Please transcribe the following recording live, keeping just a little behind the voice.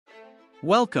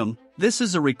Welcome, this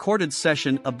is a recorded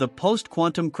session of the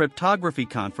Post-Quantum Cryptography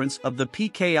Conference of the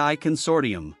PKI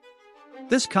Consortium.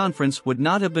 This conference would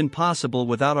not have been possible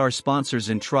without our sponsors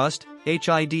Entrust,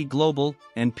 HID Global,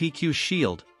 and PQ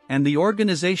Shield, and the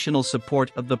organizational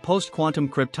support of the Post-Quantum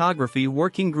Cryptography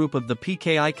Working Group of the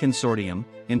PKI Consortium,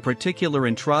 in particular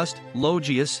Entrust,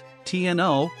 Logius,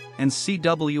 TNO, and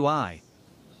CWI.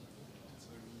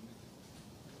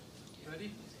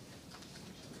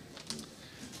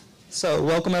 So,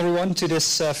 welcome everyone to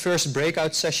this first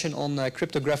breakout session on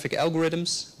cryptographic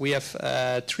algorithms. We have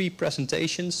three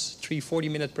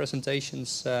 40-minute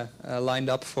presentations lined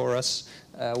up for us.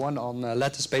 One on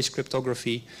lattice-based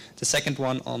cryptography, the second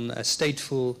one on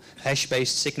stateful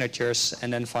hash-based signatures,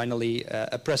 and then finally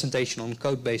a presentation on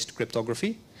code-based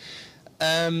cryptography.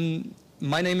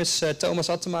 My name is Thomas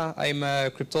Attema. I'm a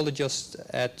cryptologist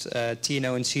at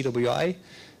TNO and CWI.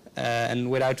 And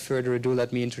without further ado,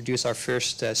 let me introduce our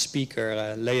first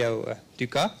speaker, Leo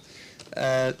Ducas.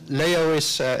 Leo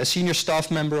is a senior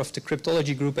staff member of the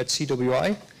cryptology group at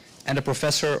CWI and a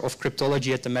professor of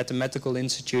cryptology at the Mathematical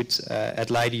Institute at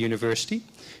Leiden University.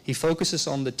 He focuses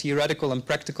on the theoretical and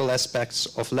practical aspects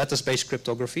of lattice-based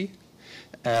cryptography.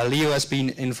 Leo has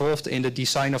been involved in the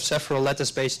design of several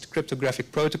lattice-based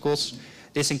cryptographic protocols.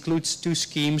 This includes two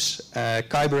schemes,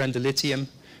 Kyber and Dilithium,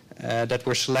 that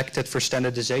were selected for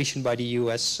standardization by the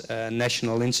US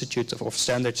National Institute of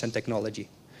Standards and Technology.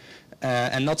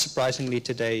 And not surprisingly,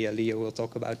 today Leo will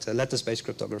talk about lattice-based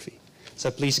cryptography. So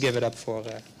please give it up for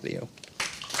Leo.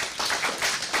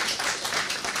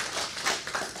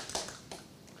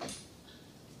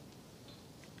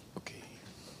 Okay.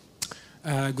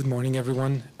 Good morning,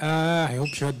 everyone. I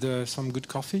hope you had some good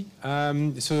coffee.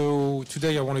 So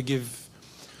today I want to give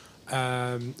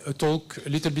a talk a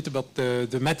little bit about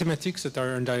the mathematics that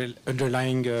are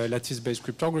underlying lattice-based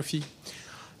cryptography.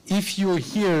 If you're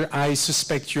here, I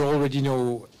suspect you already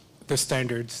know the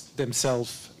standards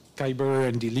themselves, Kyber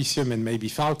and Dilithium and maybe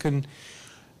Falcon.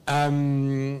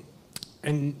 And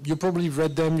you probably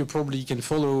read them, you probably can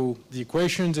follow the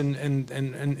equations and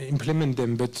implement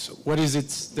them, but what is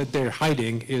it that they're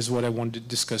hiding is what I want to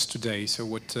discuss today. So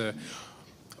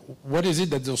what is it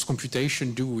that those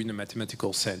computations do in a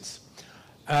mathematical sense?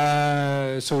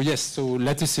 So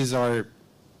lattices are,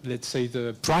 let's say,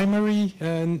 the primary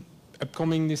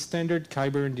upcoming NIST standard,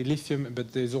 Kyber and Dilithium,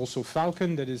 but there's also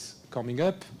Falcon that is coming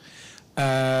up.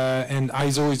 And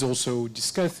ISO is also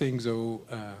discussing, though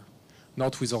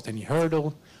not without any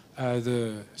hurdle,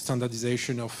 the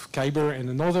standardization of Kyber and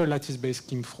another lattice-based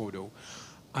scheme, Frodo.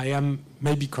 I am,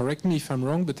 maybe correct me if I'm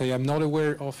wrong, but I am not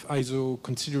aware of ISO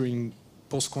considering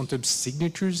post-quantum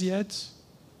signatures yet,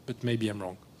 but maybe I'm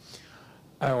wrong.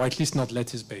 Or at least not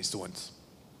lattice-based ones.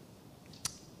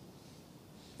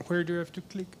 Where do I have to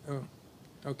click? Oh,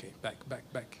 okay,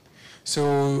 back.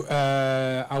 So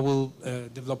I will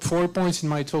develop 4 points in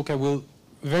my talk. I will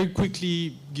very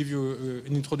quickly give you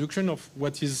an introduction of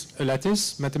what is a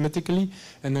lattice mathematically,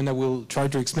 and then I will try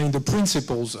to explain the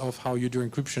principles of how you do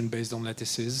encryption based on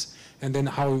lattices, and then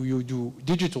how you do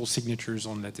digital signatures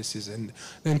on lattices. And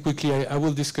then quickly I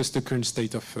will discuss the current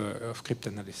state of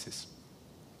cryptanalysis.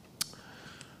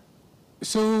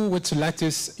 So what's a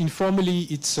lattice? Informally,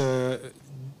 it's an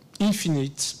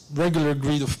infinite regular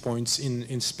grid of points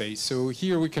in space. So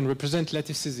here we can represent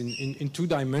lattices in 2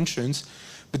 dimensions,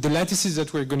 but the lattices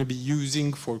that we're going to be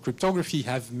using for cryptography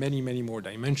have many, many more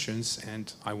dimensions,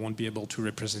 and I won't be able to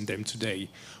represent them today,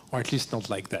 or at least not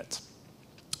like that.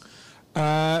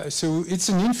 So it's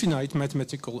an infinite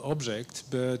mathematical object,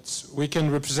 but we can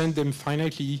represent them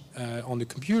finitely on the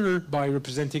computer by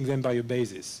representing them by a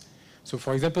basis. So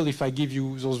for example, if I give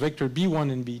you those vector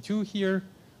B1 and B2 here,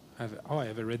 I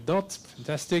have a red dot,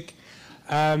 fantastic.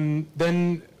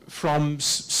 Then from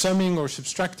summing or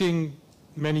subtracting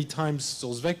many times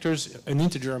those vectors, an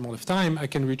integer amount of time, I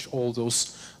can reach all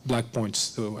those black points.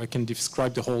 So I can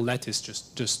describe the whole lattice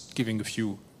just giving a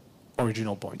few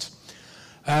original points.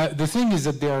 The thing is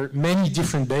that there are many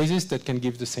different bases that can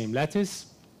give the same lattice.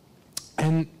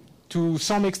 And to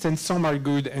some extent, some are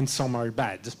good and some are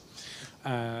bad.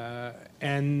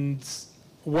 And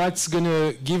what's going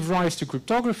to give rise to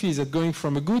cryptography is that going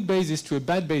from a good basis to a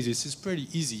bad basis is pretty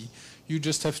easy. You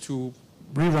just have to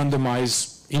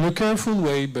re-randomize in a careful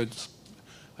way, but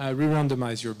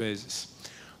re-randomize your basis.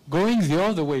 Going the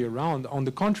other way around, on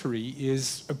the contrary,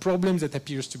 is a problem that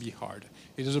appears to be hard.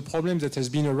 It is a problem that has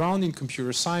been around in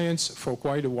computer science for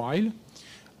quite a while,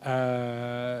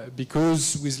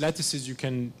 because with lattices you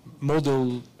can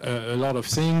model a lot of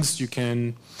things. You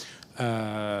can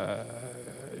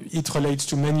it relates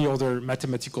to many other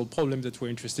mathematical problems that we're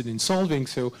interested in solving.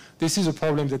 So this is a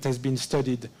problem that has been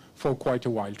studied for quite a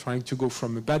while, trying to go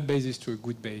from a bad basis to a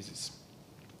good basis.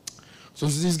 So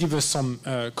this gives us some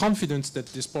confidence that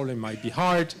this problem might be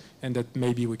hard and that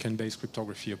maybe we can base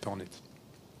cryptography upon it.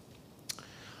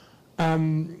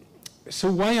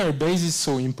 So why are bases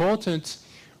so important?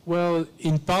 Well,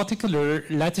 in particular,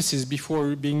 lattices,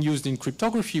 before being used in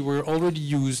cryptography, were already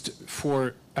used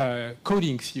for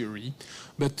coding theory,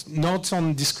 but not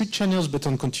on discrete channels, but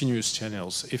on continuous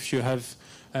channels. If you have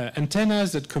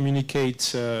antennas that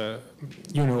communicate,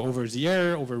 over the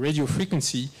air, over radio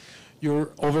frequency,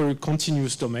 you're over a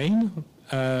continuous domain,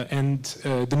 and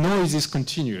the noise is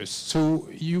continuous. So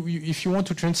if you want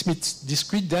to transmit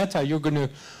discrete data, you're going to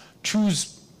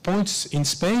choose points in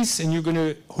space, and you're going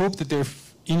to hope that they're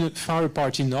far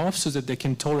apart enough so that they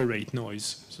can tolerate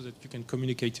noise, so that you can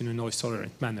communicate in a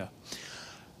noise-tolerant manner.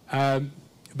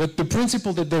 But the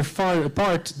principle that they're far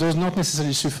apart does not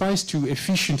necessarily suffice to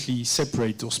efficiently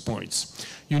separate those points.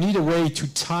 You need a way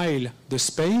to tile the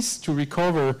space to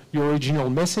recover your original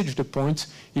message, the point,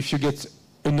 if you get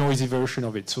a noisy version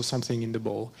of it, so something in the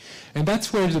ball. And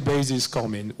that's where the bases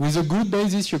come in. With a good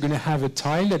basis, you're going to have a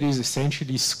tile that is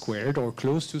essentially squared or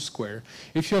close to square.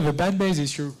 If you have a bad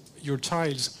basis, your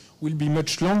tiles will be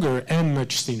much longer and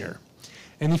much thinner.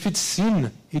 And if it's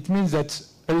thin, it means that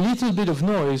a little bit of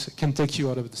noise can take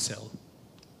you out of the cell.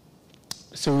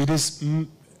 So it is,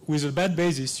 with a bad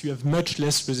basis, you have much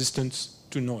less resistance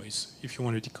to noise if you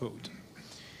want to decode.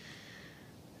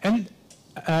 And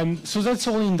so that's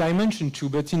all in dimension 2,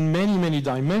 but in many, many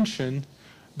dimensions,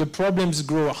 the problems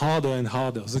grow harder and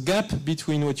harder. The gap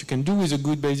between what you can do with a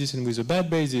good basis and with a bad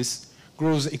basis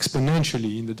grows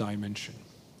exponentially in the dimension.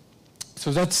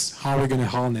 So that's how we're going to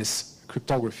harness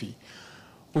cryptography.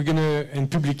 We're going to,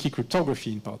 and public key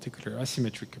cryptography in particular,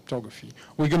 asymmetric cryptography.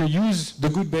 We're going to use the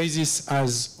good basis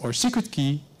as our secret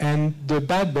key and the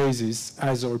bad basis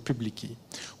as our public key.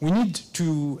 We need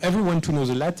everyone to know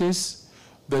the lattice,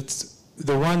 but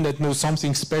the one that knows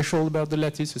something special about the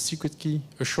lattice, a secret key,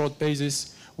 a short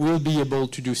basis, will be able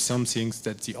to do some things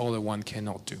that the other one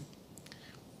cannot do.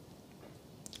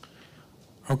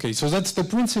 Okay, so that's the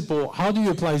principle. How do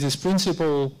you apply this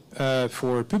principle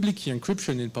for public key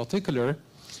encryption in particular?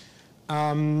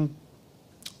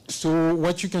 So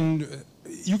what you can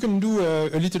do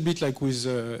a little bit like with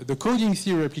the coding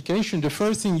theory application. The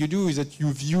first thing you do is that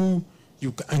you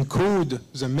encode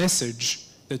the message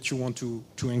that you want to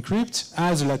encrypt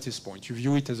as a lattice point. You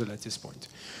view it as a lattice point.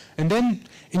 And then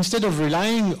instead of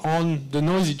relying on the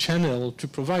noisy channel to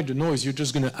provide the noise, you're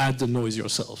just going to add the noise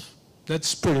yourself.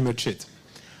 That's pretty much it.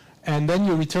 And then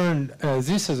you return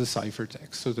this as a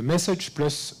ciphertext. So the message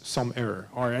plus some error,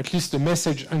 or at least the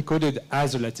message encoded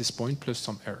as a lattice point plus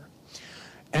some error.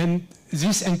 And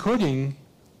this encoding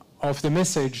of the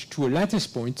message to a lattice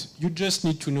point, you just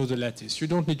need to know the lattice. You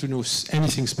don't need to know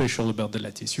anything special about the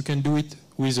lattice. You can do it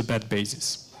with a bad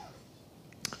basis.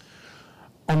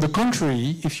 On the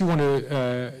contrary, if you want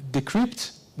to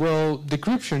decrypt, well,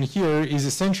 decryption here is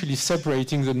essentially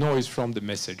separating the noise from the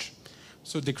message.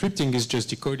 So decrypting is just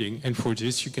decoding, and for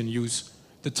this you can use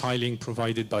the tiling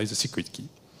provided by the secret key.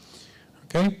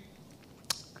 Okay?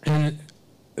 And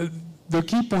the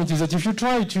key point is that if you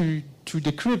try to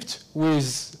decrypt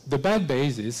with the bad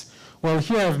basis, well,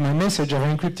 here I have my message.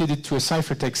 I've encrypted it to a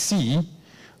ciphertext C.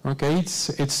 Okay,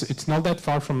 it's not that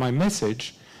far from my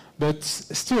message, but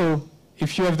still,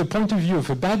 if you have the point of view of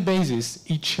a bad basis,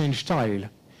 it changed tile.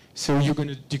 So you're going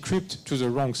to decrypt to the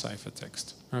wrong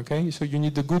ciphertext. Okay, so you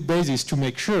need the good basis to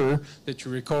make sure that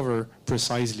you recover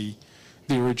precisely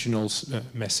the original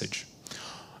message.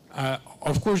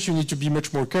 Of course, you need to be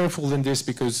much more careful than this,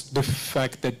 because the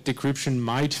fact that decryption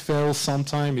might fail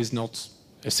sometime is not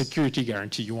a security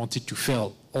guarantee. You want it to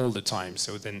fail all the time.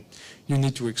 So then you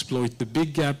need to exploit the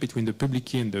big gap between the public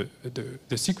key and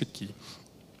the secret key.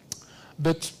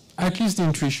 But at least the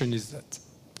intuition is that.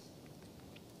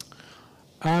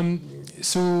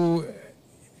 So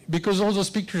because all those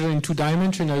pictures are in 2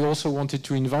 dimensions, I also wanted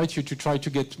to invite you to try to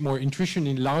get more intuition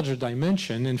in larger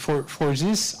dimension. And for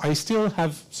this, I still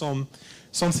have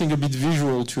something a bit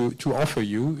visual to offer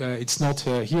you. It's not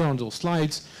here on those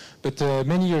slides, but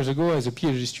many years ago, as a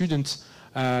PhD student,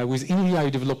 with India, I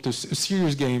developed a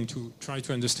serious game to try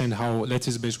to understand how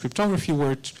lattice-based cryptography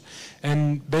worked.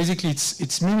 And basically,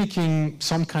 it's mimicking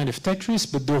some kind of Tetris,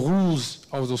 but the rules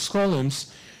of those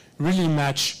columns really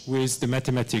match with the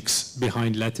mathematics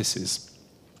behind lattices.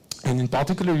 And in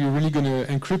particular, you're really going to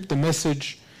encrypt the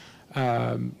message.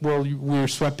 Well, we're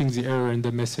swapping the error and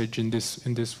the message in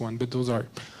this one, but those are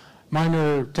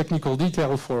minor technical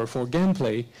detail for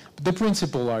gameplay. But the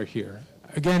principle are here.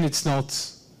 Again, it's not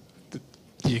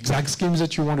the exact schemes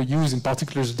that you want to use. In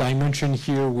particular, the dimension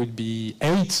here would be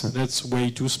 8. That's way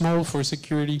too small for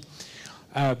security.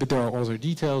 But there are other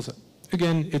details.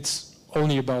 Again, it's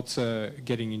only about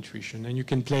getting intuition. And you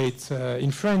can play it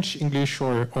in French, English,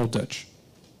 or Dutch.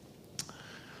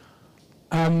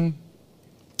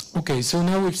 Okay, so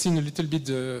now we've seen a little bit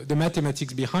the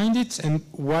mathematics behind it. And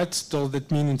what does that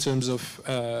mean in terms of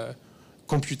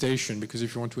computation? Because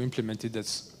if you want to implement it,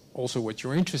 that's also what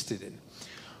you're interested in.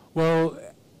 Well,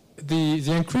 the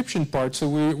encryption part, so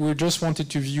we just wanted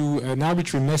to view an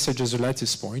arbitrary message as a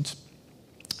lattice point.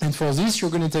 And for this,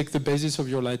 you're going to take the basis of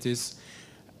your lattice,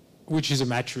 which is a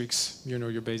matrix. You know,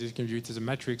 your basis, you can view it as a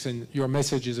matrix, and your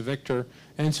message is a vector.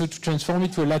 And so to transform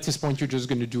it to a lattice point, you're just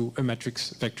going to do a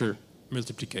matrix vector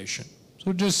multiplication.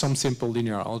 So just some simple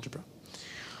linear algebra.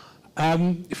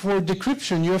 For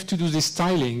decryption, you have to do this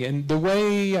tiling. And the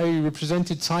way I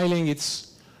represented tiling,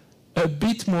 it's a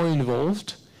bit more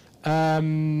involved.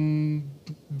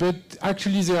 But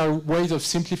actually, there are ways of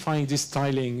simplifying this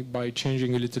tiling by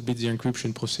changing a little bit the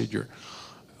encryption procedure.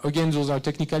 Again, those are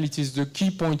technicalities. The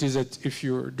key point is that if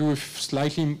you do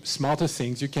slightly smarter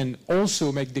things, you can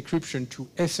also make decryption to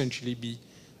essentially be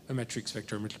a matrix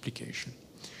vector multiplication.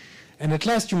 And at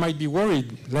last, you might be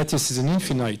worried, lattice is an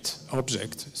infinite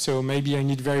object, so maybe I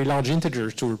need very large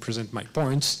integers to represent my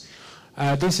points.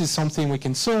 This is something we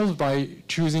can solve by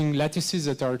choosing lattices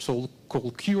that are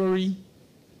called Q-ary.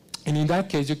 And in that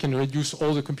case, you can reduce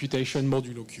all the computation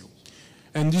modulo Q.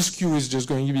 And this Q is just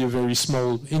going to be a very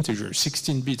small integer.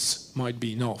 16 bits might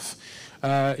be enough.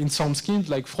 In some schemes,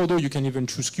 like Frodo, you can even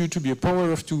choose Q to be a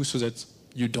power of 2 so that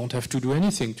you don't have to do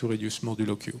anything to reduce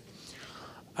modulo Q.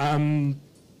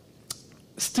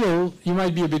 Still, you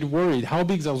might be a bit worried. How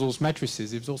big are those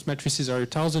matrices? If those matrices are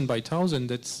 1,000 by 1,000,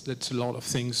 that's a lot of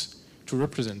things to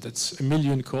represent. That's 1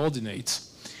 million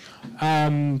coordinates.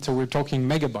 So we're talking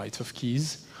megabytes of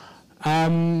keys.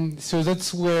 So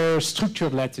that's where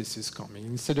structured lattice is coming.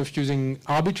 Instead of using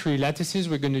arbitrary lattices,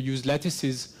 we're going to use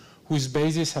lattices whose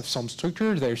bases have some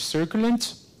structure. They're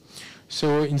circulant.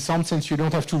 So in some sense, you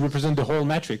don't have to represent the whole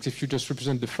matrix. If you just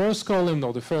represent the first column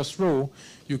or the first row,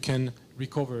 you can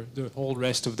recover the whole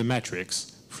rest of the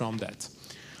matrix from that.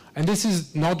 And this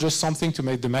is not just something to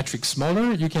make the matrix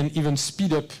smaller. You can even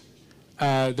speed up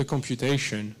the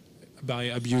computation by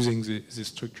abusing the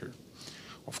structure.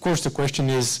 Of course, the question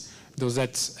is, does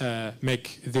that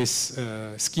make this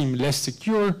scheme less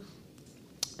secure?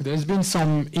 There's been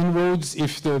some inroads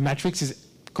if the matrix is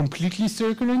completely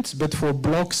circulant, but for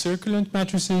block circulant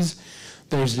matrices,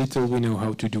 there's little we know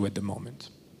how to do at the moment.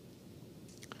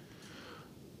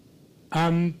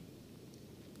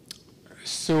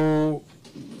 So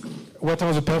what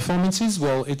are the performances?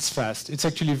 Well, it's fast. It's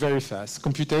actually very fast.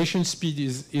 Computation speed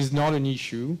is not an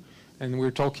issue, and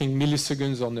we're talking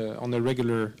milliseconds on a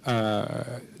regular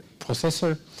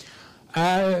processor.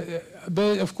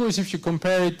 But of course, if you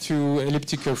compare it to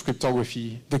elliptic curve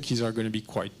cryptography, the keys are going to be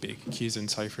quite big, keys in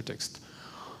ciphertext.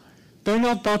 They're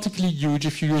not particularly huge.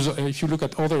 If you look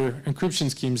at other encryption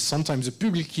schemes, sometimes the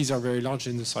public keys are very large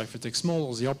and the ciphertext small,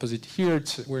 or the opposite. Here,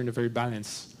 we're in a very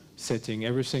balanced setting.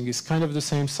 Everything is kind of the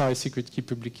same size, secret key,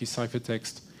 public key,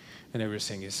 ciphertext, and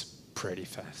everything is pretty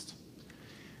fast.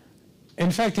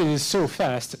 In fact, it is so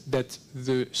fast that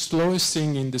the slowest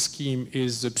thing in the scheme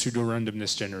is the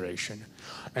pseudo-randomness generation.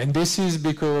 And this is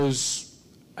because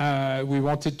we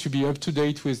wanted to be up to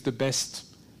date with the best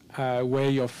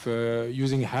way of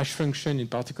using hash function, in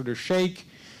particular shake.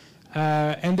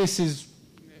 And this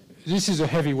is a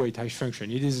heavyweight hash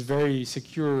function. It is very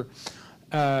secure,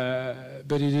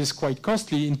 but it is quite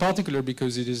costly, in particular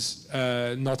because it is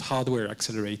not hardware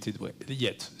accelerated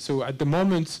yet. So at the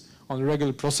moment, on a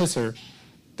regular processor,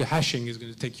 the hashing is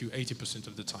going to take you 80%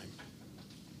 of the time.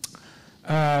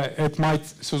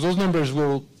 So those numbers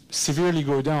will severely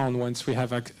go down once we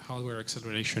have hardware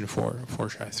acceleration for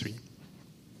SHA-3.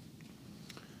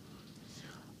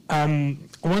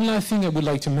 One last thing I would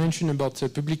like to mention about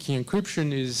public key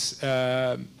encryption is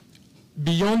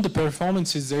beyond the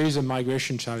performances, there is a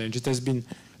migration challenge. It has been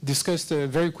discussed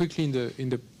very quickly in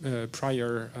the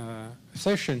prior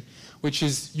session, which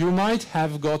is you might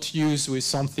have got used with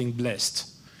something blessed,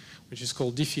 which is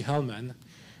called Diffie-Hellman,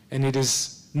 and it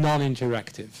is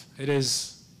non-interactive. It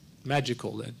is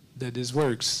magical that this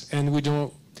works, and we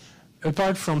don't,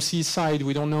 apart from C-side,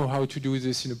 we don't know how to do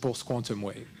this in a post-quantum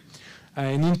way.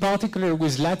 And in particular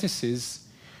with lattices,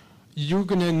 you're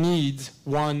going to need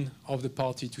one of the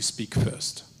party to speak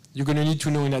first. You're going to need to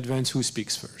know in advance who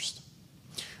speaks first.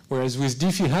 Whereas with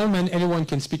Diffie-Hellman, anyone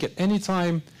can speak at any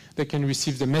time. They can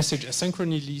receive the message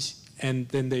asynchronously, and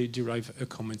then they derive a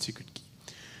common secret key.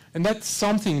 And that's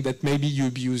something that maybe you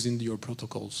abuse in your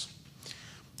protocols.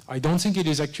 I don't think it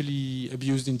is actually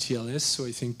abused in TLS, so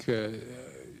I think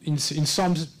in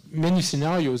many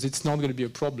scenarios it's not going to be a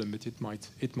problem, but it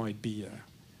might be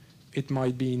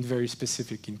in very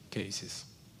specific cases.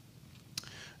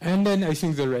 And then I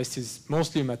think the rest is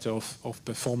mostly a matter of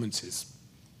performances.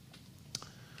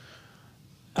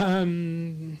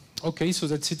 Okay, so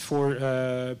that's it for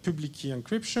public key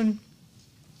encryption.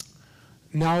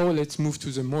 Now let's move to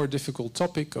the more difficult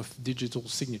topic of digital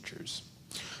signatures.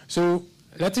 So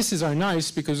lattices are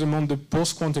nice because among the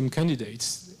post-quantum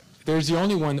candidates, there's the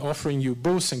only one offering you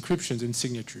both encryptions and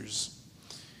signatures.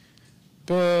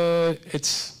 But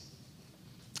it's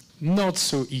not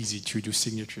so easy to do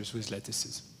signatures with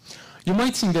lattices. You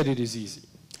might think that it is easy,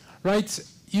 right?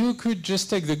 You could just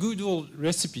take the good old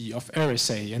recipe of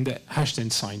RSA and the hashed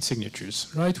and signed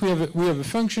signatures, right? We have a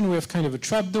function, we have kind of a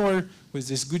trapdoor with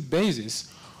this good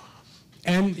basis.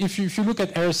 And if you look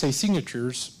at RSA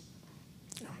signatures,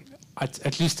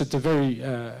 at least at a very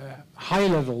high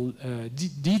level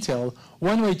detail,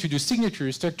 one way to do signature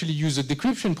is to actually use a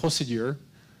decryption procedure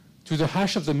to the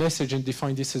hash of the message and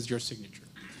define this as your signature.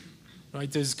 Right?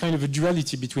 There's kind of a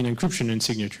duality between encryption and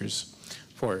signatures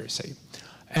for RSA.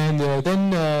 And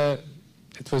then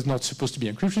it was not supposed to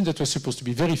be encryption, that was supposed to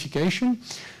be verification.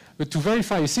 But to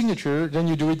verify a signature, then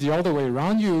you do it the other way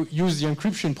around. You use the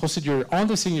encryption procedure on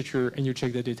the signature and you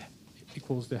check that it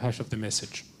equals the hash of the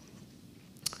message.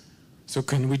 So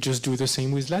can we just do the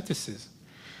same with lattices?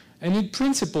 And in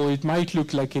principle, it might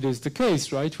look like it is the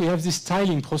case, right? We have this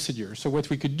tiling procedure. So what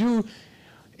we could do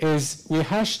is we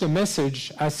hash the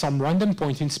message as some random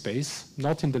point in space,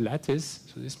 not in the lattice,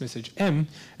 so this message M,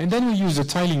 and then we use the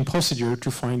tiling procedure to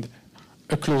find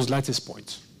a closed lattice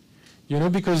point. You know,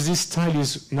 because this tile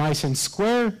is nice and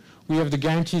square, we have the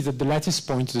guarantee that the lattice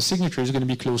point, the signature, is going to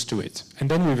be close to it. And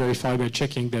then we verify by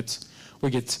checking that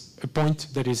we get a point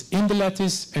that is in the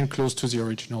lattice and close to the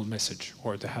original message,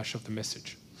 or the hash of the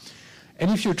message.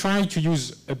 And if you're trying to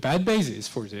use a bad basis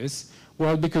for this,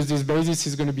 well, because this basis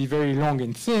is going to be very long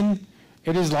and thin,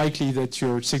 it is likely that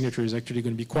your signature is actually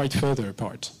going to be quite further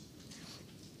apart.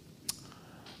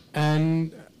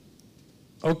 And,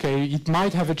 okay, it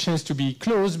might have a chance to be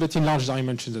close, but in large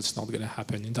dimensions, that's not going to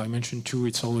happen. In dimension 2,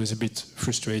 it's always a bit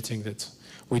frustrating that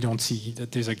we don't see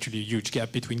that there's actually a huge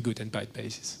gap between good and bad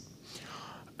bases.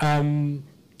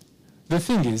 The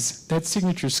thing is, that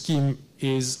signature scheme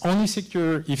is only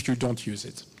secure if you don't use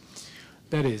it.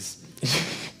 That is,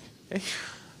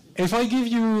 if I give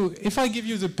you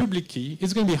the public key,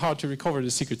 it's going to be hard to recover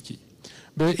the secret key.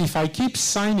 But if I keep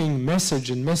signing message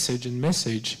and message and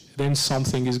message, then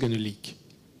something is going to leak.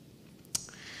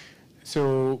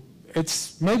 So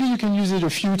maybe you can use it a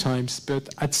few times, but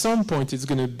at some point the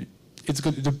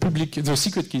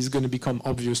secret key is going to become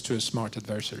obvious to a smart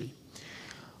adversary.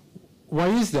 Why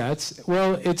is that?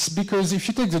 Well, it's because if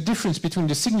you take the difference between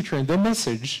the signature and the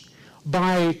message,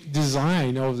 by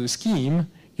design of the scheme,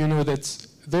 you know that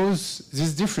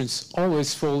this difference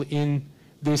always fall in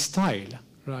this tile,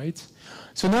 right?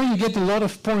 So now you get a lot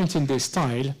of points in this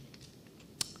tile.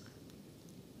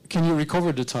 Can you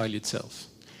recover the tile itself?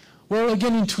 Well,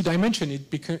 again, in 2 dimensions,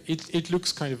 it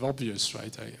looks kind of obvious,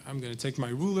 right? I'm going to take my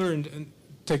ruler and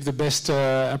take the best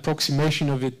approximation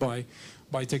of it by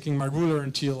taking my ruler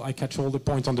until I catch all the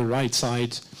points on the right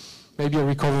side. Maybe I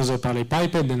recover the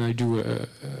parallelepiped, then I do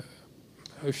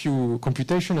a few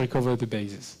computation, recover the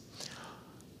basis.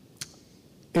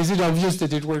 Is it obvious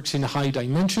that it works in high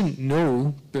dimension?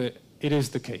 No, but it is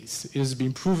the case. It has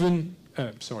been proven,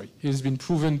 it has been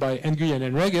proven by Nguyen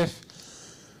and Regev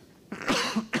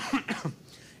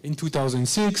in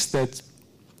 2006 that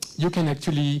you can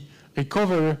actually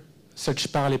recover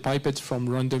such parallelepipeds from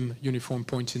random uniform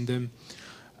points in them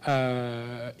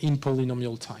in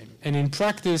polynomial time. And in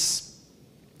practice,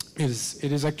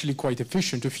 it is actually quite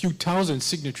efficient. A few thousand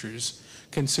signatures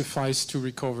can suffice to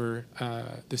recover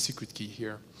the secret key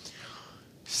here.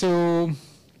 So,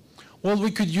 well,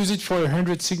 we could use it for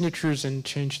 100 signatures and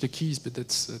change the keys, but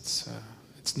it's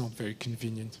not very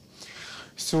convenient.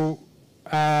 So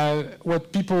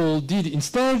what people did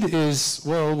instead is,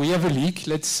 well, we have a leak,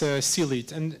 let's seal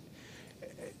it. And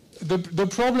the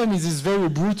problem is this very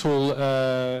brutal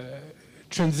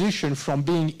transition from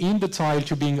being in the tile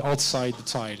to being outside the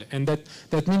tile. And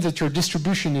that means that your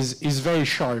distribution is very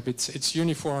sharp. It's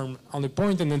uniform on a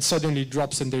point and then suddenly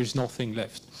drops and there's nothing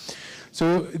left.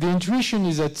 So the intuition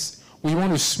is that we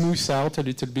want to smooth out a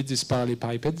little bit this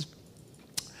parallelepiped.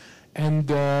 And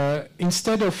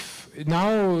instead of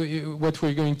now, what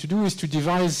we're going to do is to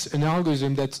devise an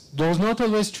algorithm that does not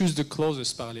always choose the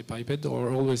closest parallelepiped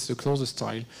or always the closest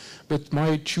tile, but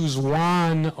might choose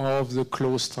one of the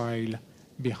closed tile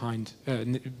behind,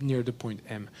 near the point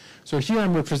M. So here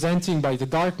I'm representing by the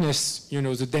darkness,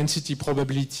 the density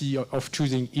probability of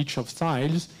choosing each of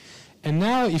tiles. And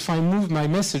now if I move my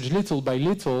message little by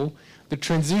little, the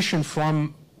transition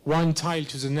from one tile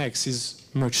to the next is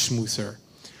much smoother.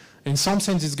 In some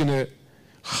sense, it's going to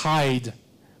hide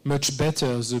much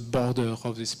better the border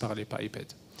of this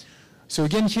parallelepiped. So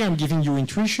again, here I'm giving you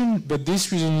intuition, but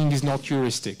this reasoning is not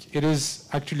heuristic. It is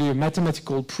actually a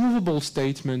mathematical provable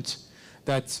statement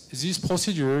that this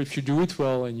procedure, if you do it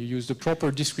well and you use the proper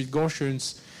discrete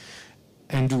Gaussians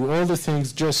and do all the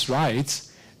things just right,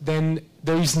 then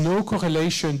there is no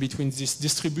correlation between this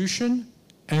distribution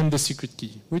and the secret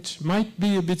key, which might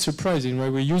be a bit surprising why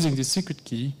we're using the secret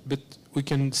key, but we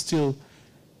can still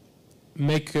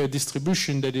make a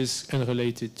distribution that is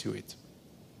unrelated to it.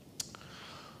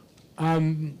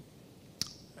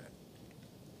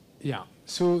 Yeah,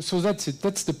 so that's it.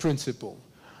 That's the principle.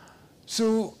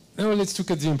 So now let's look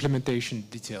at the implementation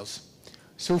details.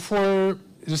 So for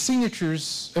the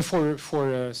signatures, for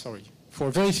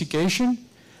verification,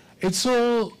 it's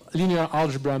all linear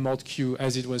algebra mod Q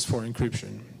as it was for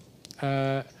encryption.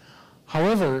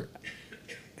 However,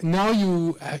 now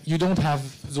you don't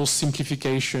have those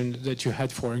simplifications that you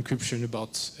had for encryption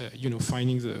about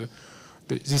finding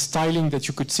this tiling that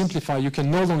you could simplify. You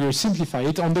can no longer simplify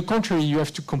it. On the contrary, you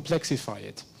have to complexify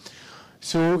it.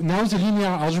 So now the linear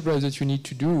algebra that you need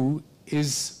to do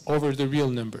is over the real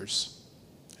numbers,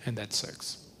 and that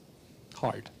sucks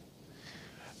hard.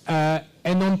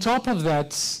 And on top of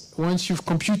that, once you've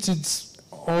computed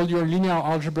all your linear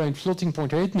algebra and floating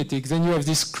point arithmetic, then you have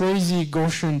this crazy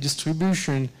Gaussian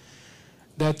distribution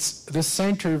that the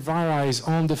center varies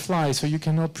on the fly, so you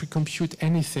cannot pre-compute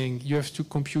anything. You have to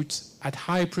compute at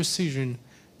high precision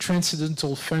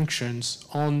transcendental functions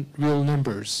on real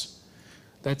numbers.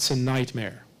 That's a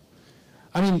nightmare.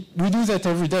 I mean, we do that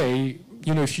every day.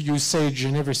 If you use Sage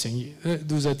and everything, you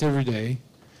do that every day.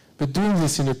 But doing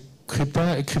this in a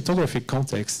cryptographic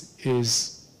context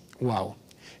is, wow.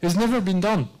 It's never been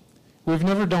done. We've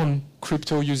never done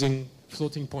crypto using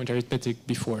floating point arithmetic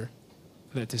before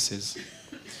lattices.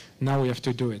 Now we have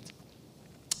to do it.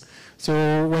 So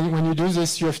when you do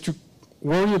this, you have to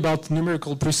worry about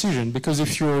numerical precision, because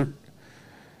if you're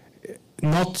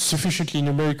not sufficiently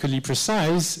numerically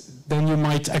precise, then you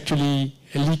might actually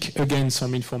leak again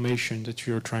some information that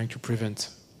you're trying to prevent.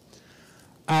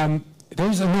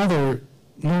 There's another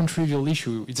non-trivial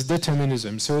issue. It's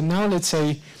determinism. So now let's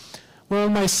say, well,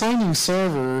 my signing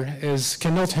server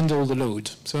cannot handle the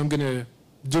load, so I'm going to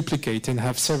duplicate and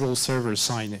have several servers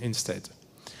sign instead.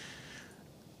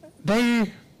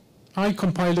 I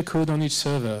compile the code on each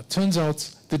server. Turns out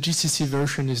the GCC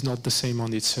version is not the same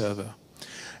on each server.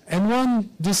 And one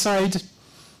decide,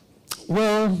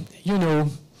 well,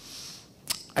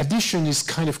 addition is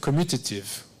kind of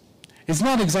commutative. It's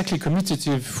not exactly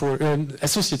commutative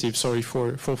associative,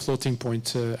 for floating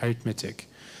point arithmetic.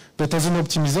 But as an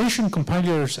optimization,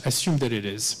 compilers assume that it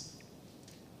is.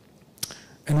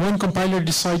 And one compiler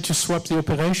decides to swap the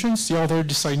operations, the other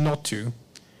decide not to.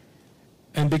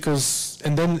 And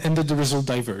then the result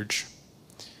diverge.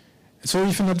 So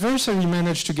if an adversary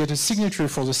managed to get a signature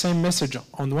for the same message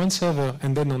on one server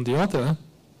and then on the other,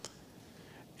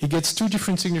 he gets two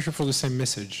different signatures for the same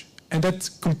message. And that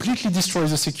completely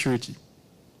destroys the security,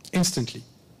 instantly.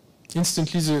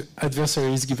 Instantly, the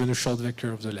adversary is given a short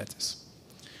vector of the lattice.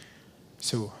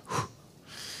 So,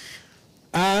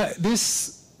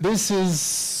 this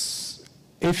is,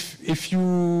 if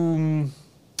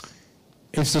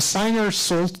the signer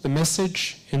solved the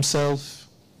message himself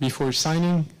before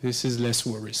signing, this is less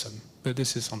worrisome. But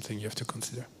this is something you have to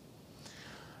consider.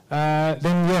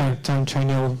 Then, yeah, time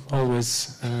channel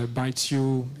always bites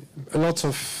you. A lot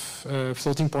of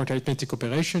floating point arithmetic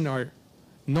operations are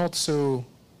not so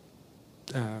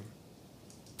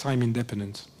time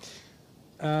independent.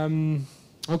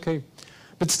 Okay.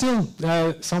 But still,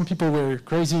 some people were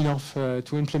crazy enough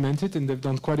to implement it, and they've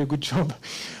done quite a good job.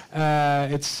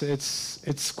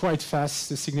 It's quite fast,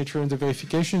 the signature and the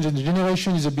verification. The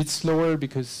generation is a bit slower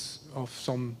because of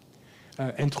some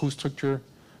end-true structure,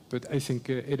 but I think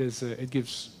it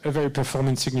gives a very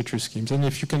performant signature scheme. And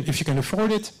if you can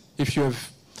afford it, if you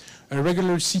have a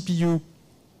regular CPU,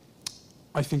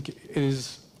 I think it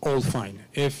is all fine.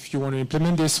 If you want to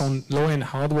implement this on low-end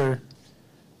hardware,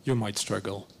 you might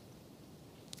struggle.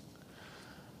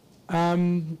 But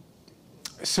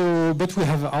we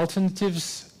have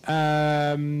alternatives.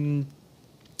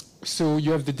 So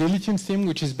you have the Dilithium theme,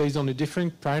 which is based on a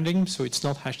different paradigm. So it's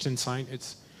not hashed and signed.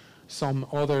 It's some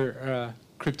other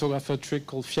cryptographer trick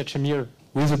called Fiat-Shamir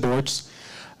with the boards.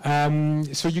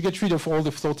 So you get rid of all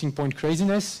the floating point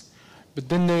craziness, But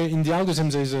then in the algorithm,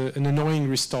 there's an annoying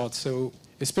restart. So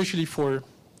especially for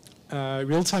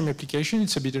real-time application,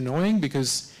 it's a bit annoying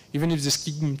because even if the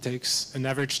scheme takes an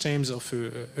average time of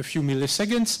a few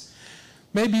milliseconds,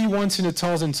 maybe once in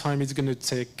 1,000 times it's going to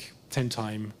take 10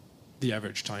 times the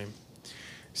average time.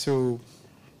 So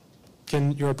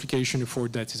can your application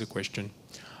afford that is a question.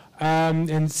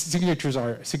 And signatures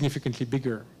are significantly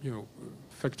bigger,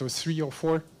 factor 3 or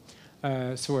 4,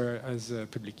 so as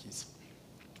public keys.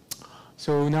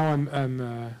 So now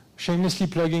I'm shamelessly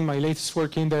plugging my latest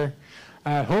work in there.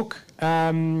 Hawk,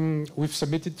 we've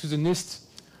submitted to the NIST.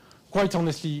 Quite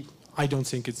honestly, I don't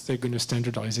think they're going to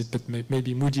standardize it, but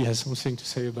maybe Moody has something to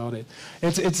say about it.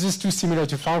 It's just too similar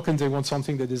to Falcon. They want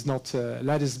something that is not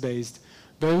lattice-based.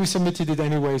 But we submitted it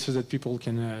anyway so that people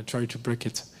can try to break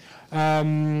it.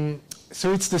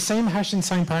 So it's the same hash and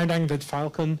sign paradigm that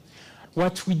Falcon.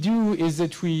 What we do is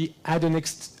that we add an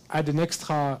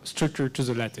extra structure to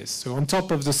the lattice. So on top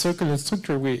of the circular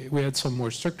structure, we add some more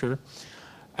structure.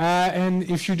 And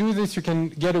if you do this, you can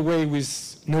get away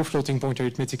with no floating point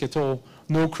arithmetic at all,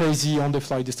 no crazy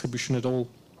on-the-fly distribution at all,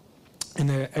 and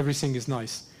everything is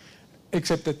nice.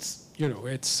 Except that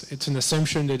it's an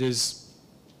assumption that is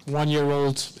 1 year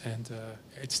old, and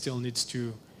it still needs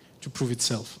to prove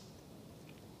itself.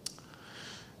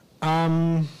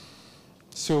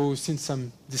 So since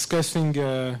I'm discussing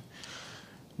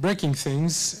breaking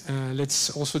things, let's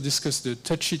also discuss the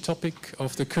touchy topic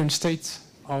of the current state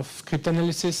of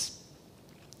cryptanalysis.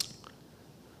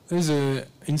 There's an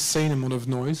insane amount of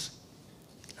noise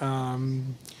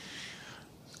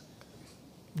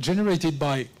generated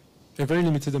by a very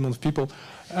limited amount of people.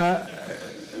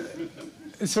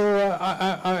 So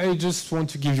I just want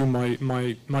to give you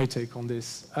my take on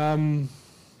this.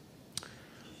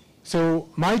 So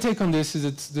my take on this is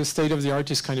that the state of the art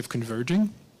is kind of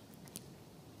converging.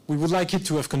 We would like it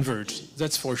to have converged,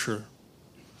 that's for sure.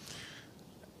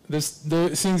 The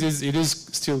thing is, it is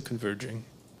still converging.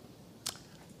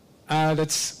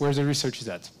 That's where the research is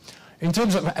at. In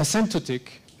terms of asymptotic,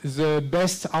 the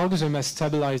best algorithm has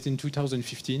stabilized in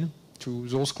 2015 to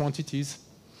those quantities.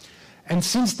 And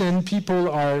since then, people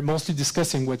are mostly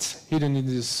discussing what's hidden in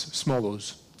these small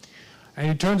o's.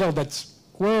 And it turns out that,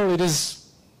 well, it is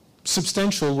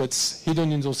substantial what's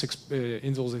hidden in those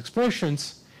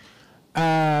expressions,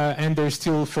 and there's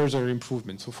still further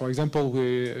improvement. So for example,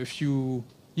 a few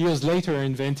years later, I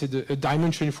invented a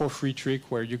dimension for free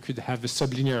trick where you could have a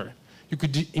sublinear. You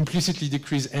could implicitly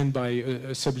decrease n by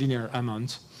a sublinear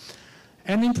amount.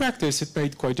 And in practice, it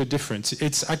made quite a difference.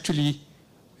 It's actually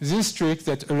this trick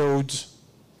that allowed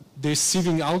this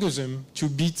sieving algorithm to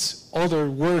beat other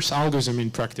worse algorithms in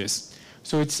practice.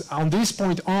 So it's on this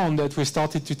point on that we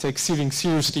started to take sieving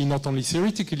seriously, not only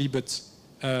theoretically, but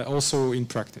also in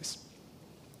practice.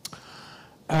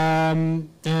 And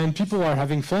people are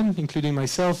having fun, including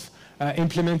myself,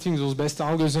 implementing those best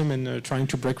algorithms and trying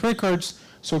to break records.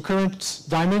 So current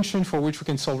dimension for which we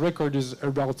can solve record is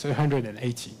about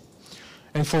 180.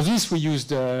 And for this, we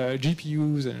used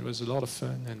GPUs, and it was a lot of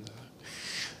fun.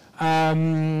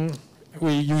 And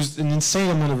we used an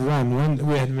insane amount of RAM.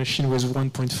 We had a machine with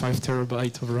 1.5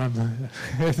 terabyte of RAM.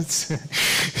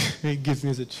 It gives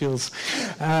me the chills.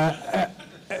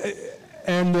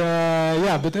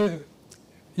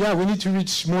 Yeah, we need to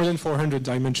reach more than 400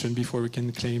 dimensions before we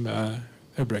can claim a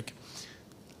break.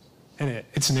 And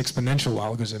it's an exponential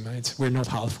algorithm. We're not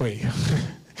halfway.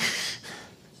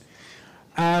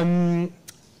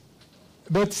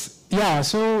 But yeah,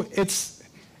 so it's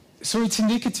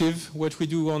indicative what we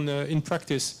do in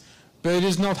practice, but it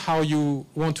is not how you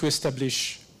want to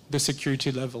establish the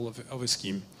security level of a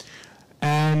scheme.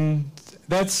 And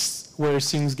that's where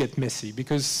things get messy,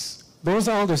 because those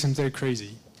algorithms are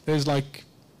crazy. There's like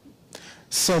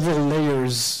several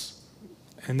layers,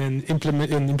 and then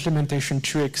implementation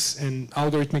tricks and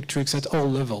algorithmic tricks at all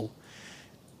levels.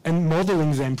 And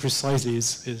modeling them precisely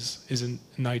is a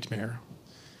nightmare.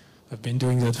 I've been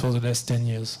doing that for the last 10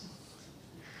 years.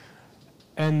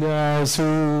 And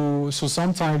so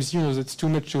sometimes, that's too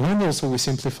much to handle, so we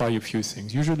simplify a few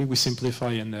things. Usually we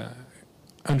simplify and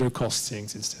undercost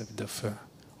things instead of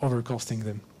overcosting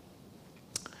them.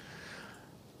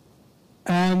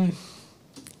 And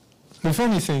the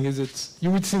funny thing is that you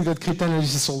would think that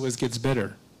cryptanalysis always gets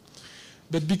better.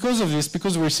 But because of this,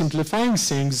 because we're simplifying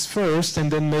things first and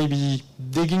then maybe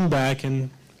digging back and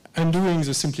undoing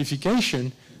the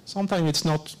simplification, sometimes it's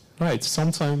not right.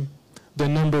 Sometimes the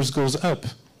numbers goes up.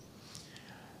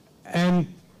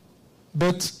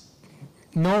 But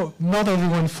no, not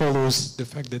everyone follows the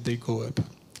fact that they go up.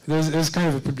 There's kind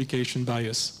of a publication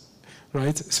bias,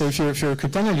 right? So if you're a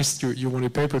cryptanalyst, you want a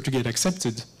paper to get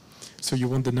accepted, so you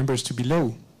want the numbers to be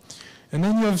low. And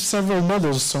then you have several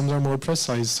models. Some are more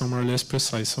precise, some are less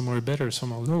precise, some are better,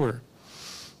 some are lower.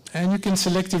 And you can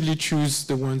selectively choose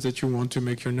the ones that you want to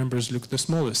make your numbers look the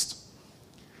smallest.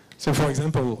 So for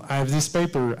example, I have this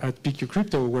paper at PQ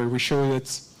Crypto where we show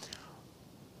that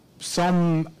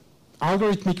some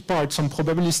algorithmic part, some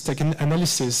probabilistic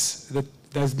analysis that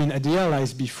has been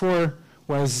idealized before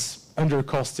was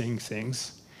undercosting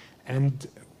things. And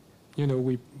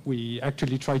we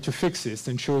actually try to fix this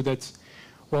and show that,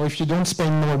 well, if you don't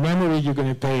spend more memory, you're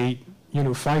going to pay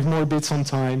 5 more bits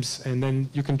sometimes, and then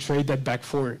you can trade that back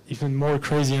for even more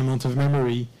crazy amount of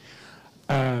memory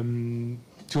to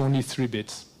only 3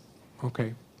 bits.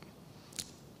 Okay.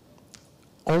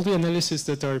 All the analysis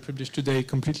that are published today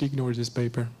completely ignore this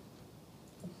paper.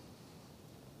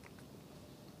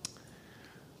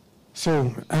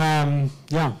 So,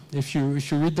 yeah, if you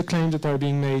read the claims that are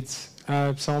being made,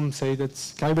 some say that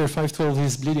Kyber 512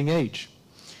 is bleeding edge.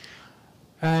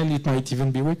 And it might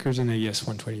even be weaker than AES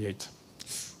 128.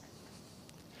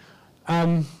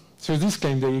 So this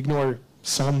claim, they ignore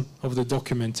some of the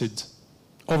documented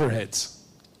overheads.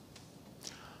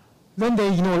 Then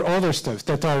they ignore other stuff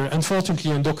that are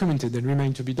unfortunately undocumented and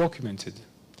remain to be documented.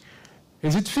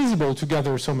 Is it feasible to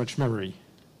gather so much memory?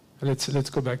 Let's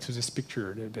go back to this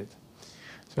picture a little bit.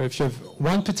 So if you have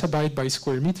 1 petabyte by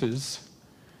square meters,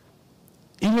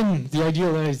 even the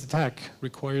idealized attack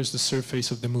requires the surface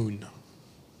of the moon.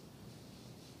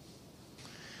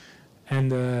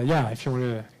 And yeah, if you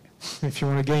want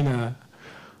to gain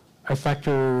a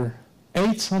factor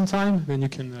 8 sometime, then you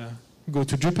can go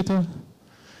to Jupiter.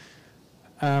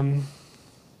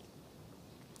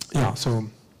 Yeah, so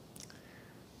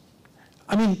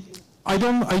I mean, I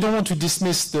don't want to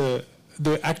dismiss the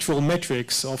actual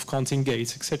metrics of counting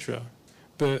gates, etc.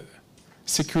 But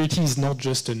security is not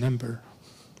just a number,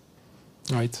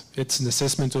 right? It's an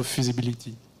assessment of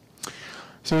feasibility.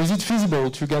 So is it feasible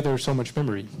to gather so much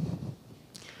memory?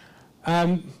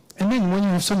 And then when you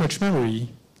have so much memory,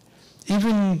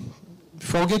 even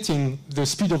forgetting the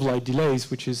speed of light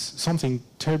delays, which is something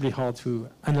terribly hard to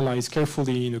analyze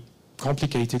carefully in a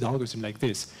complicated algorithm like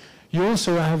this, you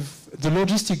also have the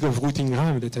logistic of routing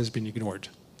RAM that has been ignored.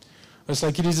 It's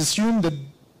like it is assumed that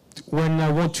when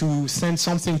I want to send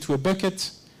something to a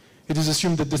bucket, it is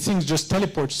assumed that the thing just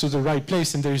teleports to the right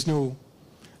place and there's no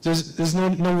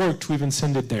work to even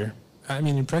send it there. I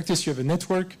mean, in practice, you have a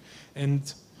network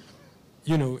and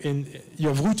you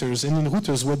have routers, and in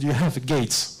routers, what do you have?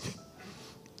 Gates.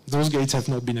 Those gates have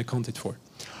not been accounted for.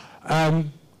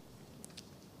 And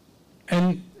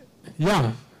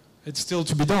yeah, it's still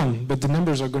to be done, but the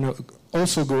numbers are going to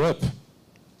also go up.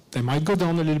 They might go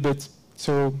down a little bit.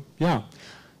 So yeah,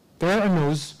 there are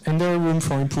no's, and there are room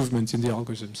for improvement in the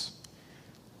algorithms.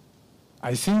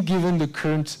 I think given the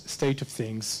current state of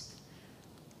things,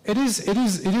 it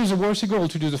is a worthy goal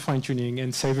to do the fine-tuning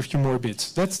and save a few more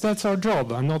bits. That's our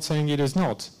job. I'm not saying it is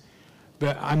not.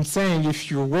 But I'm saying if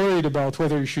you're worried about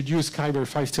whether you should use Kyber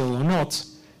 512 or not,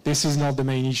 this is not the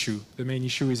main issue. The main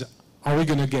issue is, are we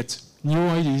going to get new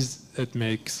ideas that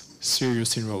make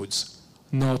serious inroads,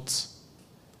 not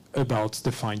about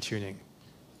the fine-tuning.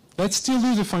 Let's still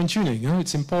do the fine-tuning.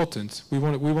 It's important. We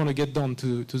want to get down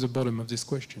to the bottom of this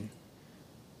question.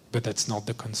 But that's not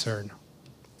the concern.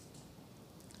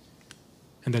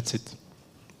 And that's it.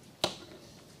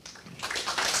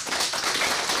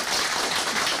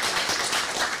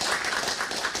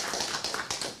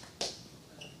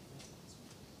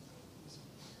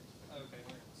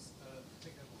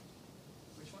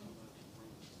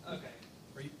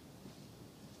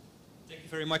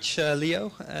 Very much,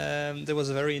 Leo. That was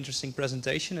a very interesting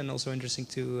presentation, and also interesting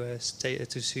to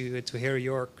hear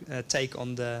your take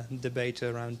on the debate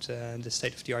around the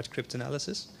state-of-the-art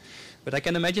cryptanalysis. But I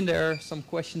can imagine there are some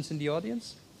questions in the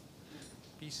audience.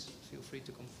 Please feel free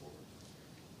to come forward.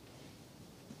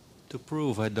 To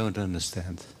prove I don't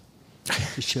understand,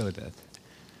 to show that.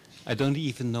 I don't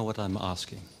even know what I'm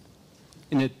asking.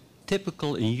 In a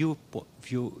typical, in your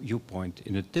viewpoint,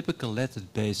 in a typical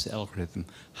lattice-based algorithm,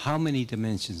 how many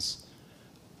dimensions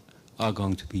are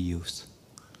going to be used?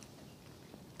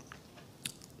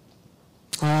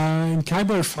 In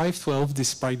Kyber 512,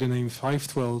 despite the name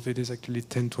 512, it is actually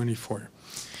 1024.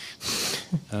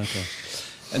 Okay.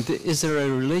 And is there a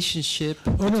relationship?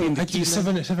 Oh no, actually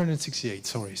 768.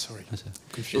 Sorry.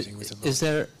 Confusing with the number. Is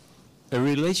there a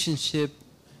relationship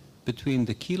between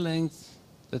the key length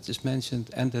that is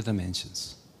mentioned and the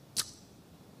dimensions?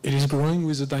 It is growing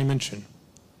with the dimension.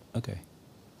 Okay.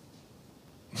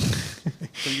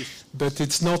 But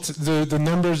it's not the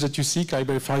numbers that you see,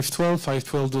 Kyber 512.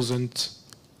 512 doesn't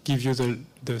give you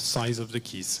the size of the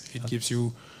keys. It gives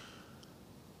you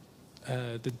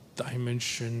the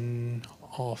dimension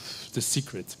of the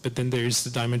secret, but then there is the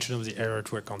dimension of the error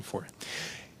to account for.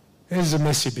 It's a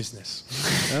messy business.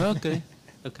 Okay,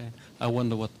 okay. I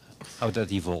wonder how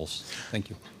that evolves. Thank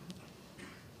you.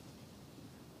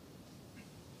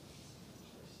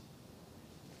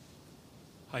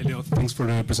 Hi, Leo. Thanks for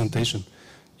the presentation.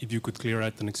 If you could clear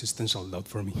out an existential doubt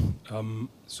for me.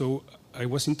 So I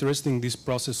was interested in this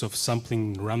process of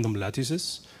sampling random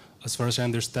lattices. As far as I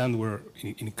understand,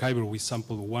 in Kyber we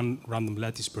sample one random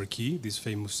lattice per key, this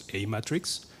famous A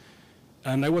matrix.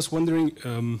 And I was wondering,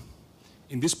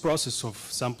 in this process of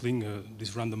sampling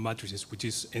these random matrices, which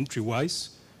is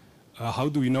entry-wise, how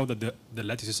do we know that the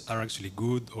lattices are actually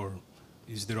good, or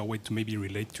is there a way to maybe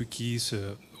relate two keys,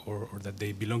 or that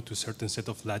they belong to a certain set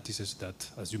of lattices that,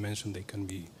 as you mentioned, they can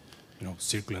be,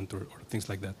 circulant or things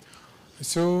like that?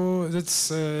 So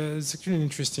that's actually an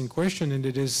interesting question, and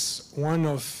it is one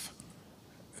of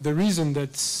the reason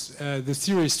that the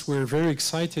theorists were very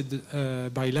excited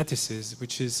by lattices,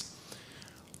 which is,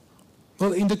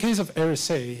 well, in the case of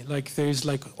RSA, there's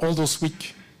all those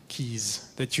weak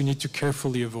keys that you need to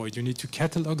carefully avoid. You need to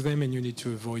catalog them and you need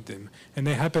to avoid them, and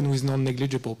they happen with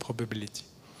non-negligible probability.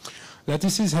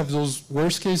 Lattices have those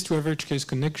worst case to average case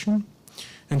connection,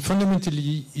 and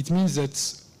fundamentally it means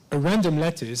that a random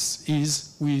lattice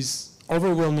is with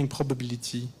overwhelming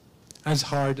probability as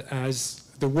hard as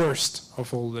the worst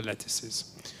of all the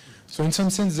lattices. So in some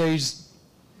sense there is,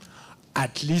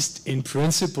 at least in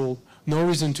principle, no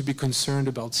reason to be concerned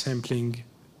about sampling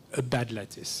a bad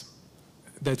lattice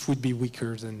that would be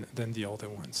weaker than the other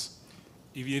ones.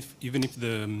 Even if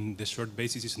the short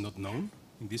basis is not known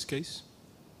in this case?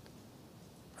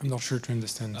 I'm not sure to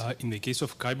understand. In the case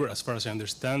of Kyber, as far as I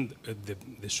understand,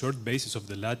 the short basis of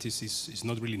the lattice is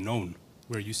not really known.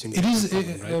 We're using it is.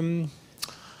 Right?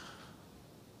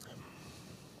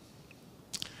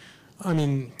 I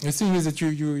mean, the thing is that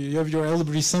you have your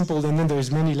LB sampled, and then there's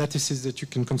many lattices that you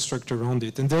can construct around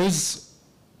it, and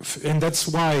that's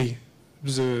why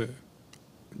the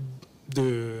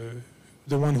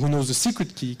one who knows the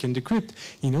secret key can decrypt.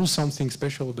 He knows something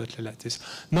special about the lattice,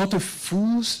 not a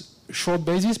full short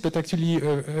basis, but actually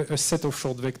a set of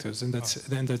short vectors, and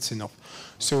that's enough.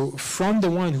 So from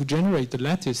the one who generates the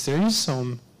lattice, there is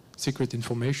some secret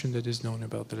information that is known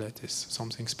about the lattice,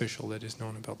 something special that is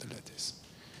known about the lattice.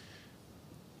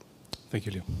 Thank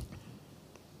you, Leo.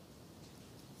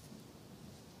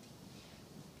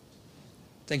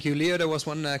 Thank you, Leo. There was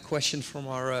one question from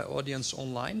our audience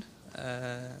online.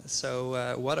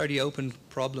 What are the open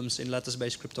problems in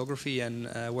lattice-based cryptography, and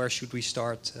where should we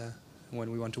start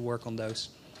when we want to work on those?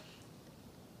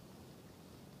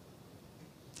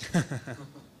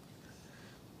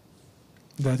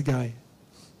 That guy,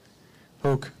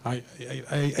 Hook. I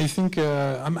think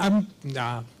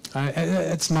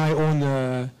it's my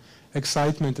own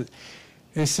excitement.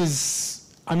 This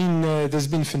is, there's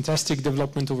been fantastic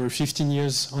development over 15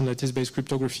 years on lattice-based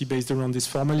cryptography based around this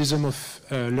formalism of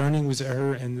learning with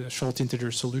error and a short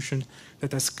integer solution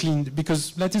that has cleaned,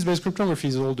 because lattice-based cryptography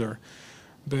is older,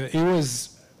 but it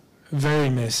was very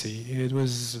messy. It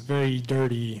was very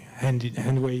dirty,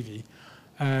 hand-wavy.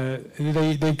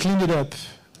 They cleaned it up,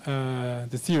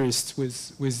 the theorists,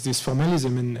 with this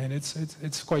formalism, and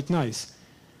it's quite nice.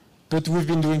 But we've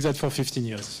been doing that for 15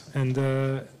 years. And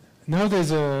now there's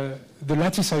the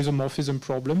lattice isomorphism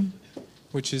problem,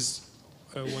 which is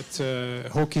what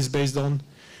Hawk is based on.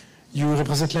 You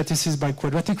represent lattices by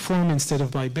quadratic form instead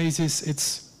of by basis.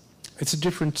 It's a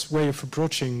different way of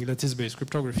approaching lattice-based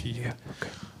cryptography. Yeah.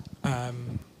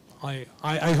 Okay.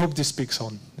 I hope this speaks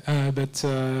on.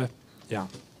 Yeah.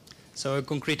 So a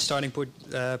concrete starting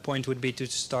point would be to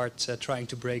start trying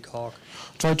to break Hawk.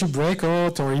 Try to break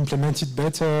out or implement it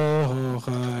better, or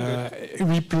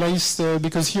replace,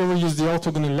 because here we use the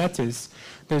orthogonal lattice.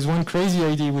 There's one crazy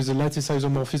idea with the lattice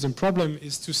isomorphism problem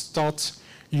is to start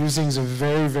using the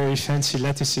very, very fancy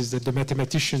lattices that the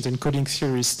mathematicians and coding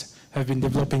theorists have been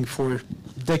developing for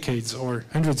decades or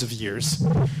hundreds of years.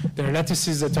 There are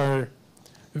lattices that are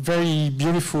very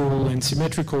beautiful and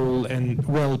symmetrical and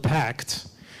well packed.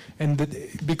 And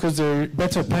because they're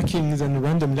better packing than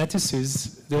random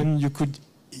lattices, then you could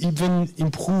even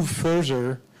improve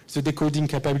further the decoding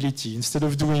capability. Instead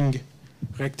of doing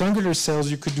rectangular cells,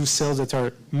 you could do cells that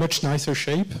are much nicer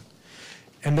shape.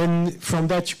 And then from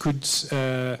that, you could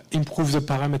improve the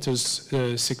parameters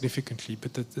significantly.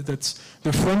 But that's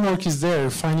the framework is there.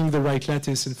 Finding the right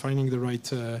lattice and finding the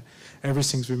right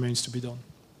everything remains to be done.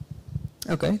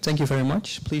 Okay, thank you very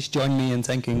much. Please join me in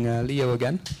thanking Leo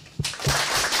again.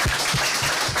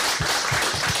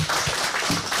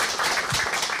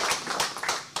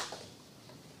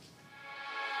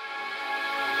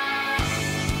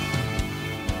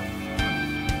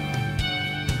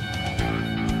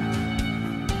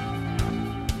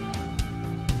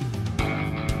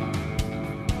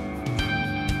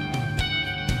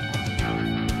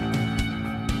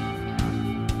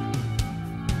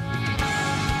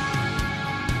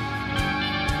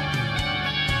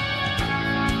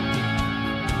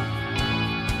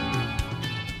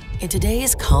 In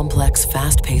today's complex,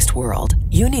 fast-paced world,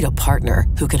 you need a partner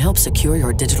who can help secure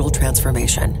your digital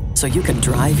transformation so you can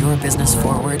drive your business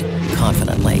forward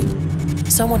confidently.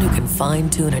 Someone who can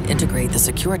fine-tune and integrate the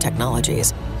secure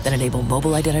technologies that enable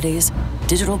mobile identities,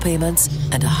 digital payments,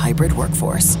 and a hybrid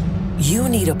workforce. You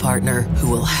need a partner who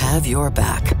will have your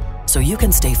back so you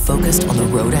can stay focused on the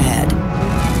road ahead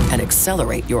and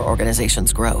accelerate your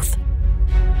organization's growth.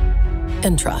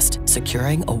 Entrust,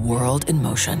 securing a world in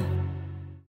motion.